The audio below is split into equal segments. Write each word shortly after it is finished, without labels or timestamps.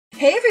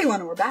Hey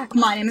everyone, we're back.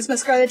 My name is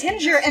Miss Scarlet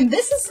Tanager, and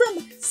this is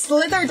from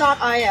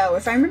Slither.io.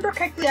 If I remember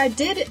correctly, I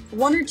did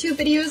 1 or 2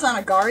 videos on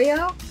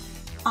Agar.io,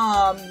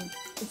 a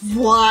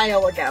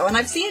while ago, and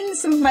I've seen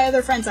some of my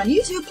other friends on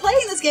YouTube playing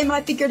this game, and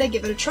I figured I'd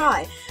give it a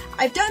try.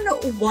 I've done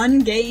 1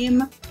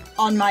 game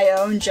on my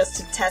own just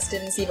to test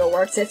it and see if it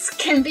works. It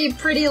can be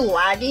pretty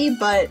laggy,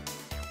 but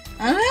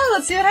I don't know,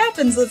 let's see what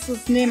happens.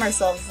 Let's name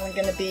ourselves. It's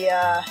gonna be,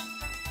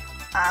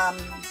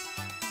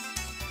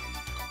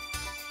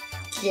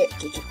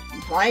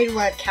 why do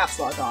I have caps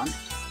lock on?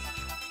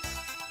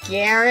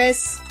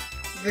 Garrus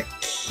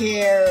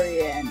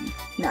Vicarian.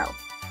 No.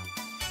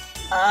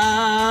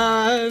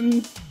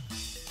 I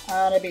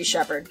wanna be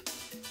Shepherd.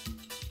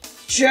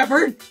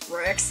 Shepherd!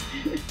 Rex.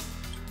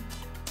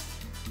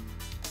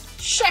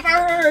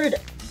 Shepherd!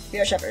 Be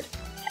a Shepherd.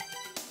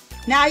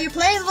 Now, you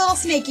play as a little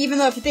snake, even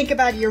though if you think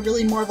about it, you're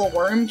really more of a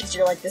worm, because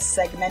you're like this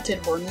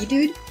segmented wormy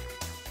dude.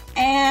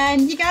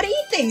 And you gotta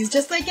eat things,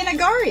 just like in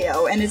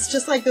Agar.io, and it's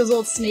just like those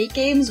old snake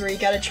games where you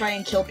gotta try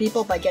and kill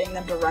people by getting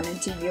them to run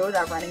into you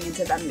without running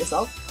into them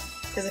yourself.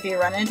 Because if you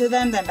run into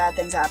them, then bad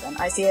things happen.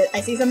 I see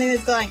something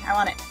that's going, I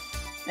want it.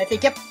 And I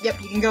think, yep,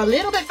 you can go a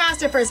little bit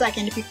faster for a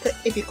second if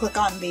you click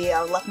on the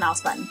left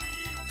mouse button.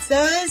 So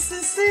let's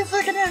see if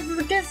we can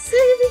get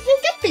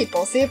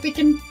people, see if we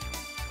can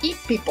eat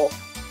people.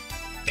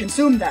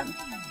 Consume them.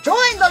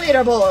 Join the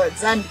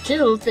leaderboards and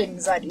kill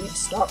things and eat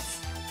stuff.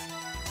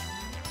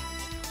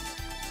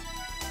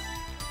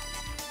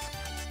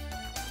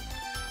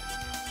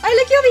 Hey,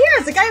 look over here!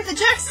 It's the guy with the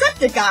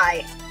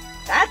Jacksepticeye!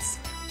 That's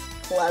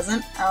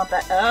pleasant. I'll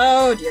bet.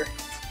 Oh dear.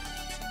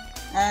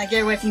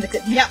 Get away from the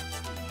clip. No.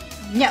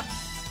 No.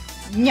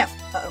 No.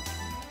 Uh-oh.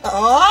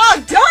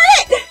 Oh, darn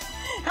it!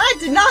 That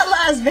did not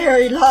last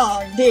very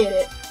long, did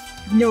it?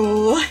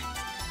 No.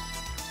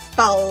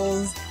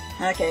 Balls.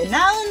 Okay,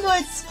 now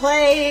let's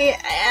play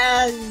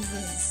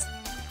as...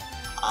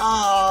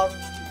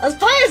 let's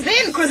play as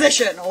the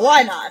Inquisition!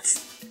 Why not?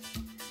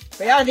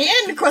 We are the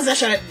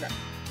Inquisition!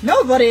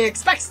 Nobody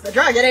expects the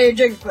Dragon Age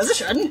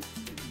Inquisition!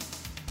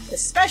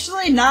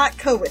 Especially not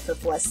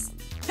Coithifless.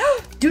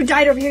 Dude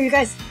died over here, you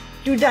guys!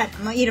 Dude died.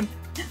 I'm gonna eat him.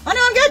 Oh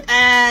no, I'm good!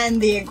 And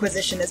the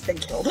Inquisition has been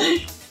killed.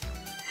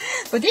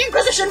 But the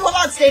Inquisition will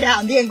not stay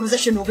down! The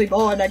Inquisition will be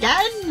born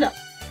again!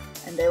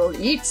 And they will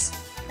eat,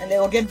 and they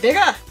will get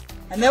bigger,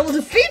 and they will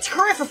defeat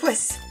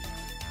Coithifless!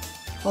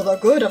 For the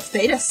good of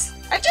Thetis.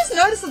 I've just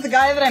noticed that the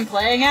guy that I'm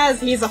playing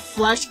as, he's a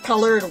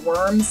flesh-colored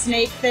worm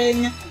snake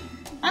thing.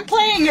 I'm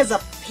playing as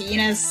a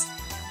penis.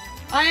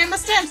 I am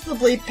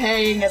ostensibly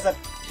playing as a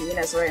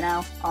penis right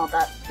now. Oh,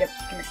 that. Yep,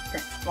 come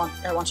here. Come on.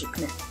 I want you.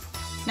 Come here.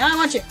 No, I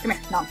want you. Come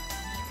here. No.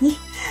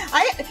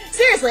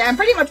 Seriously, I'm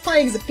pretty much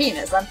playing as a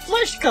penis. I'm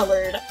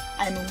flesh-colored.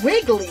 I'm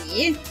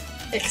wiggly.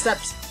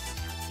 Except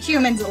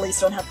humans at least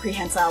don't have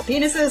prehensile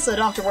penises, so I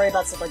don't have to worry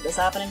about stuff like this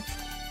happening.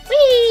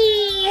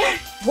 Whee!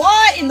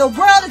 What in the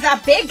world is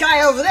that big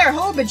guy over there?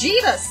 Oh,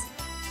 bejeebus!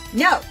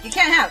 No, you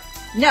can't have.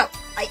 No,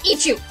 I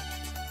eat you.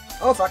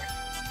 Oh, fuck.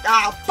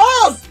 Ah,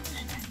 balls!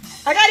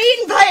 I got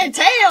eaten by a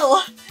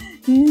tail!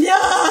 No!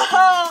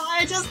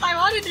 I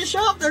wanted to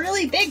show off the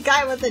really big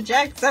guy with the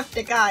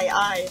Jacksepticeye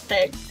eye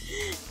thing.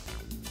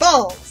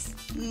 Balls!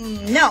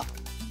 No.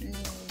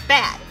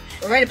 Bad.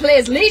 We're ready to play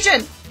as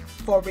Legion!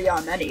 For we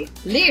are many.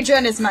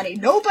 Legion is money.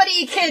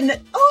 Nobody can...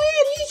 Oh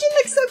yeah, Legion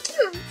looks so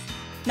cute!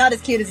 Not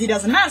as cute as he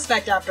does in Mass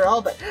Effect after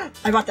all, but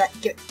I want that.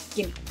 Give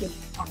me.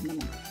 Oh, nom,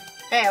 nom.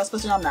 Hey, I was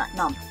supposed to nom that.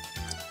 Nom.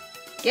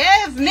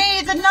 Give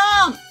me the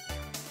nom!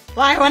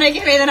 Why won't it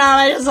give me the nom?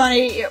 I just want to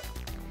eat you.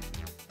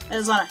 I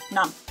just want to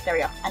nom. There we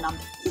go. I nommed.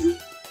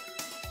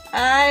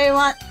 I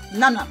want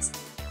nom-noms.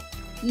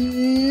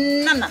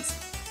 Nom-noms.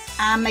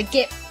 I'm gonna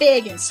get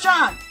big and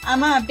strong. I'm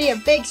gonna be a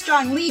big,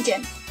 strong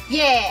Legion.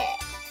 Yeah.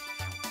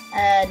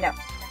 No.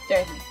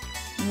 There's me.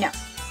 No.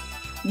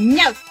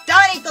 No!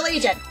 Don't eat the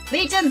Legion!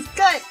 Legion's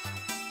good!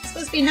 I'm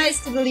supposed to be nice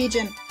to the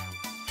Legion.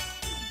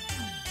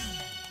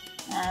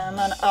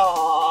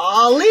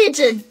 Aww,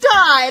 Legion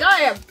died!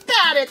 I am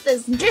bad at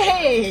this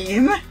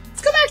game!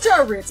 Let's go back to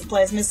our roots and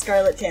play as Miss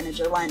Scarlet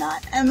Tanager, why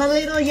not? And the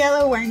little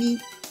yellow wormy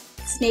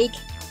snake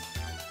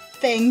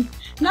thing.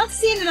 Not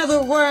seen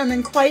another worm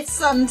in quite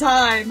some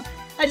time.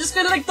 I just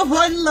feel like the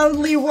one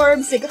lonely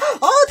worm snake.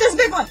 Oh, there's a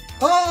big one!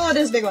 Oh,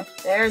 there's a big one.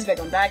 There's a big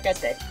one. That guy's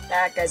big.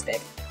 That guy's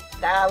big.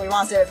 We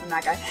want to stay away from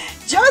that guy.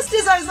 Just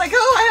as I was like,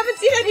 oh, I haven't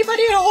seen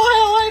anybody in a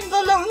while. I'm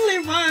the lonely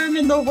worm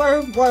in the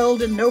worm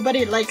world, and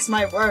nobody likes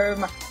my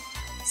worm.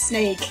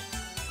 Snake.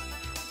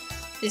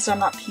 At least I'm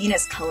not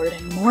penis-colored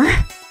anymore.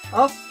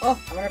 Oh, I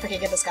wonder if I can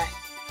get this guy.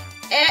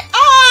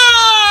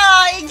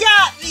 Oh, he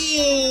got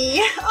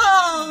me!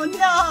 Oh, no,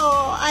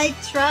 I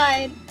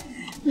tried.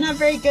 I'm not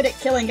very good at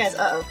killing guys.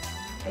 Uh-oh,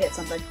 I hit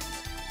something.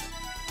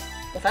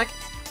 The fuck?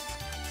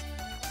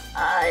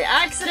 I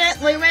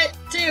accidentally went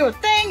to a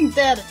thing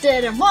that I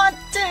didn't want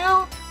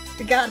to.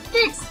 We gotta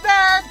fix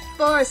that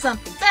before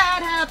something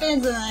bad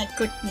happens, and I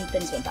clicked and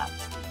things went bad.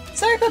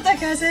 Sorry about that,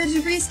 guys. I had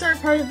to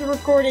restart part of the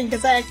recording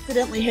because I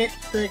accidentally hit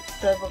the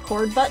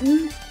record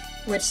button,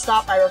 which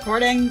stopped my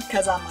recording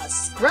because I'm a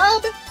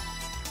scrub.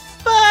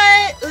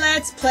 But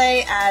let's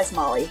play as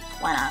Molly.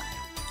 Why not?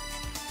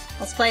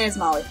 Let's play as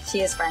Molly.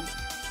 She is friend.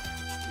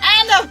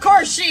 And of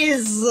course she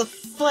is a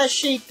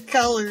fleshy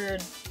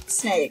colored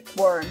snake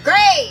worm.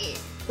 Great!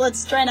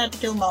 Let's try not to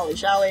kill Molly,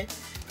 shall we?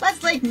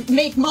 Let's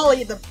make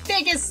Molly the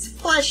biggest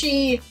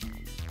fleshy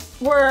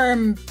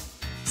worm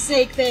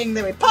snake thing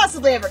that we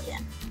possibly ever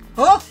can.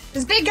 Oh,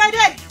 this big guy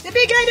died! The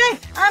big guy died!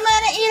 I'm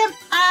gonna eat him!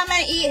 I'm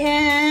gonna eat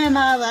him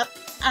all up!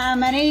 I'm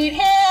gonna eat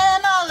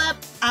him all up!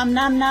 Nom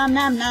nom nom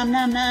nom nom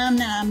nom nom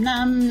nom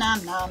nom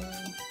nom nom.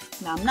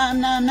 Nom nom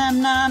nom nom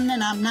nom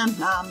nom nom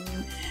nom.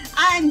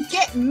 I'm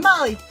getting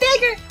Molly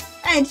bigger,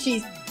 and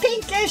she's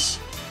pinkish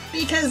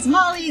because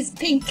Molly's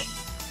pink.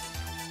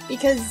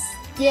 Because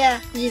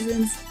yeah,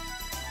 reasons.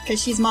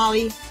 Because she's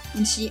Molly,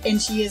 and she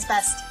is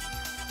best.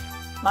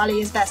 Molly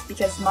is best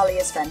because Molly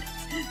is friend.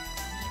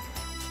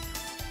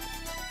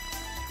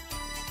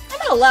 I'm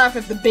gonna laugh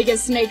if the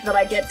biggest snake that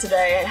I get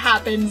today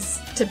happens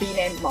to be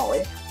named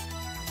Molly.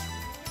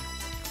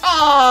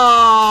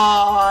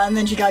 Oh, and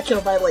then she got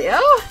killed by Leo.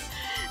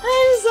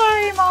 I'm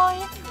sorry,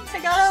 Molly. I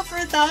got over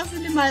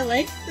 1,000 in my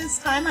length this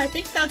time. I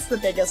think that's the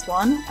biggest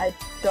one. I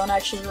don't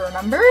actually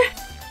remember.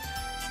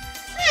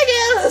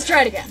 Okay, let's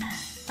try it again.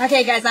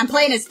 Okay, guys, I'm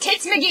playing as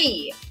Tits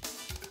McGee.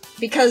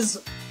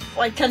 Because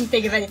I couldn't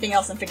think of anything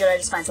else and figured I'd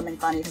just find something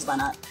funny, because why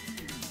not?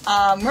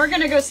 We're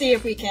gonna go see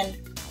if we can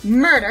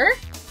murder.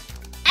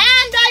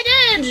 And I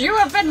did! You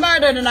have been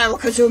murdered, and I will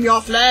consume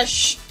your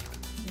flesh.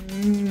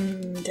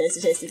 Mmm,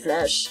 tasty, tasty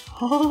flesh.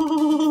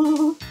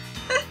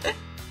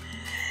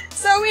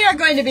 So we are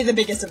going to be the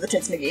biggest of the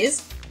Tits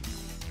McGees.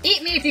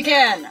 Eat me if you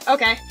can.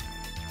 Okay.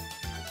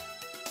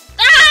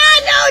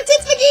 Ah, no,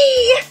 Tits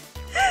McGee!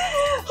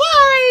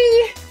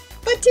 Hi!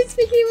 But Tits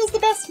McGee was the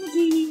best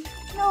McGee.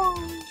 No.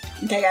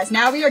 Okay, guys,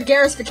 now we are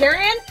Garrus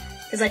Vicarian,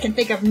 because I can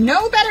think of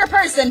no better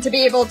person to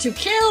be able to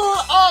kill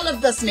all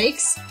of the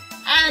snakes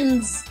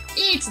and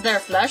eat their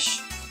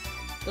flesh.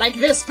 Like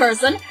this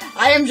person.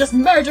 I am just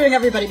murdering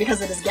everybody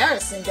because it is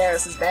Garrus, and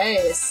Garrus is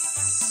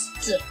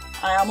best.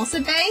 I almost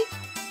said Bay,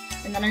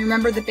 and then I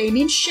remembered that Bay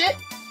means shit,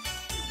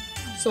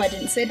 so I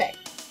didn't say Bay.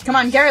 Come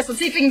on, Garrus, let's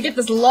see if we can get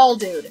this lol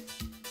dude.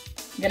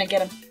 I'm gonna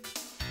get him.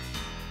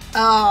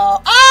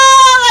 Oh,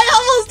 I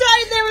almost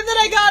died there, but then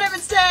I got him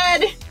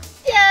instead!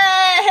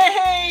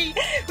 Yay!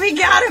 We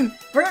got him!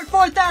 We're at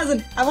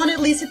 4,000! I want to at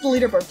least hit the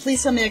leaderboard.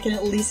 Please tell me I can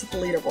at least hit the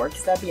leaderboard,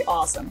 because that'd be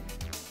awesome.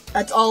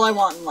 That's all I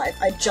want in life.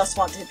 I just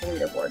want to hit the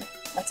leaderboard.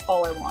 That's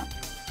all I want.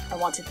 I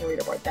want to hit the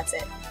leaderboard. That's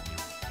it.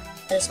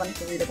 I just want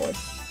to hit the leaderboard.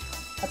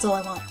 That's all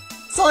I want.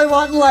 That's all I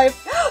want in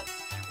life!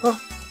 Oh.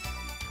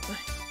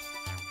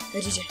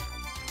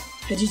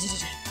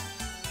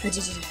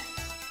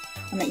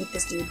 I'm gonna eat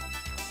this dude.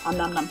 Nom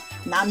nom nom.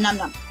 Nom nom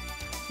nom.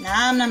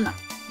 Nom nom nom.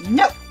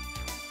 No!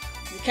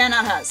 You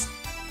cannot has.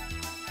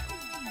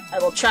 I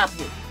will trap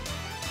you.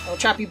 I will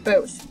trap you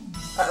both.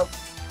 Uh-oh.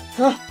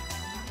 Oh.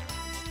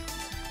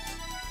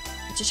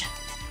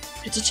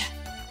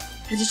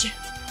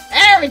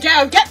 There we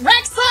go! Get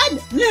wrecked, son!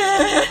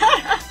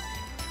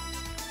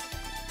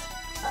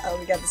 Uh-oh,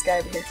 we got this guy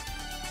over here.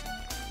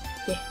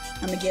 Yeah,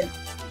 I'm gonna get him.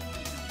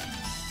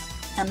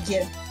 I'm gonna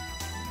get him.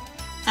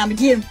 I'm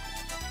gonna get him.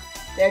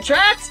 They're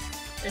trapped!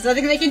 There's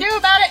nothing they can do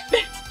about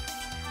it!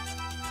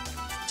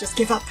 Just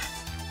give up.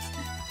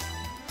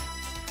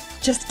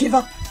 Just give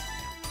up.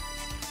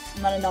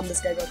 I'm gonna numb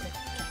this guy real quick.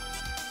 Okay.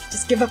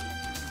 Just give up.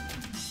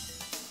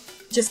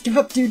 Just give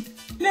up, dude.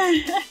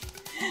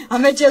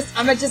 I'ma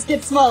just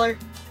get smaller.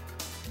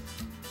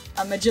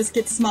 I'ma just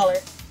get smaller.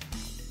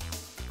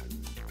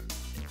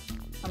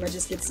 I'ma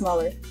just get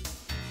smaller.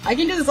 I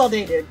can do this all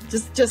day, dude.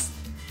 Just do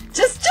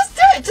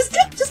it.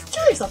 Just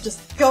kill yourself.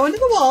 Just go into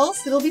the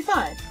walls. It'll be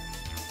fine.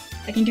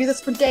 I can do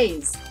this for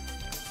days.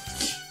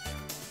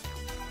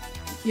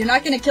 You're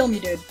not gonna kill me,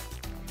 dude.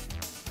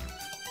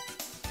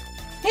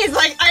 He's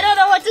like, I don't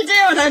know what to do,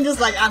 and I'm just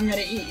like, I'm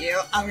gonna eat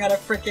you. I'm gonna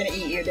freaking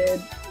eat you,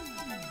 dude.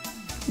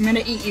 I'm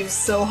gonna eat you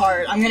so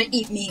hard. I'm gonna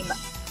eat meme.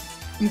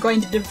 I'm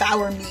going to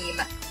devour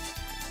meme.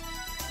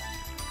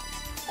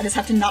 I just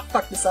have to not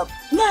fuck this up.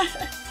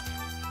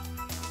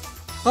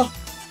 Oh.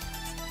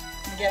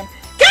 I'm gonna get him.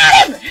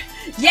 Got him!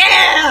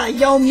 Yeah!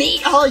 Yo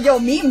meat, all yo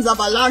memes all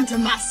belong to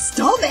my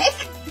stomach!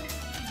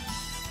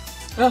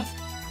 Oh.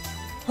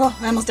 Oh,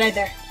 I almost died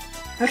there.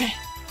 Okay.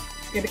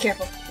 We gotta be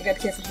careful. We gotta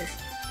be careful here.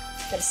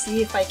 Gotta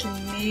see if I can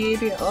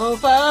maybe— oh,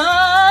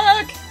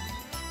 fuck!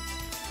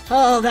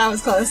 Oh, that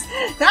was close.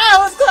 That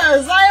was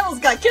close! I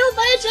almost got killed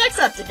by a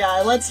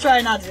Jacksepticeye. Let's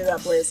try not to do that,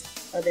 please.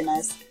 That'd be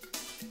nice.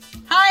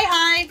 Hi,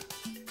 hi!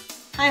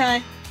 Hi,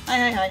 hi. Hi,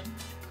 hi, hi.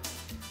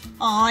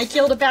 Aw, I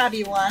killed a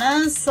babby one.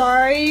 I'm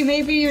sorry.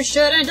 Maybe you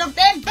shouldn't have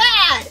been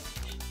bad!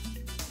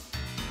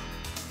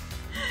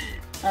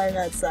 I'm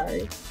not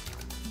sorry.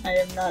 I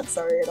am not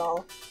sorry at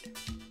all.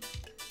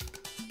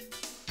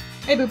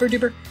 Hey, Booper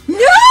Duper.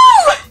 No!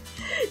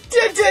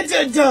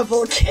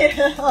 Double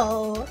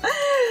kill!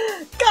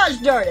 Gosh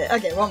darn it.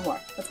 Okay, one more.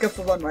 Let's go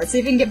for one more. Let's see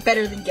if we can get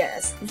better than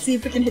Garrus. Let's see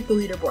if we can hit the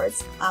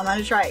leaderboards. I'm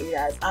gonna try it, you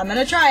guys. I'm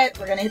gonna try it.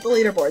 We're gonna hit the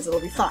leaderboards. It'll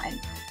be fine.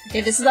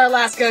 Okay, this is our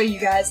last go, you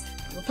guys.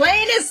 we're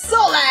playing as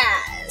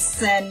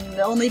Solas! And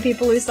only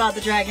people who saw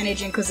the Dragon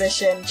Age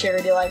Inquisition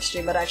charity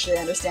livestream would actually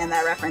understand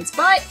that reference,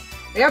 but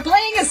we are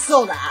playing as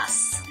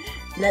Solas!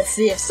 Let's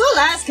see if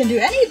Solas can do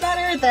any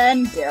better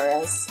than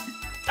Garrus.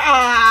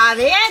 Ah,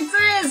 the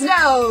answer is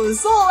no!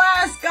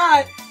 Solas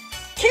got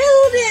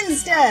killed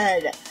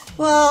instead!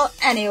 Well,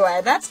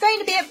 anyway, that's going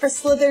to be it for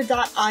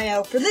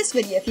Slither.io for this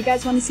video. If you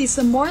guys want to see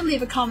some more,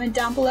 leave a comment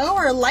down below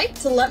or a like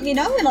to let me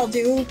know, and I'll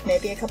do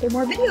maybe a couple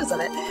more videos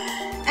of it.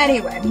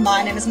 Anyway,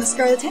 my name is Miss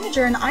Scarlet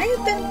Tanager, and I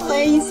have been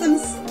playing some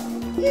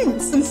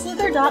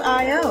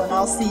Slither.io, and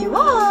I'll see you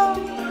all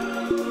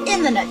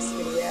in the next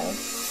video.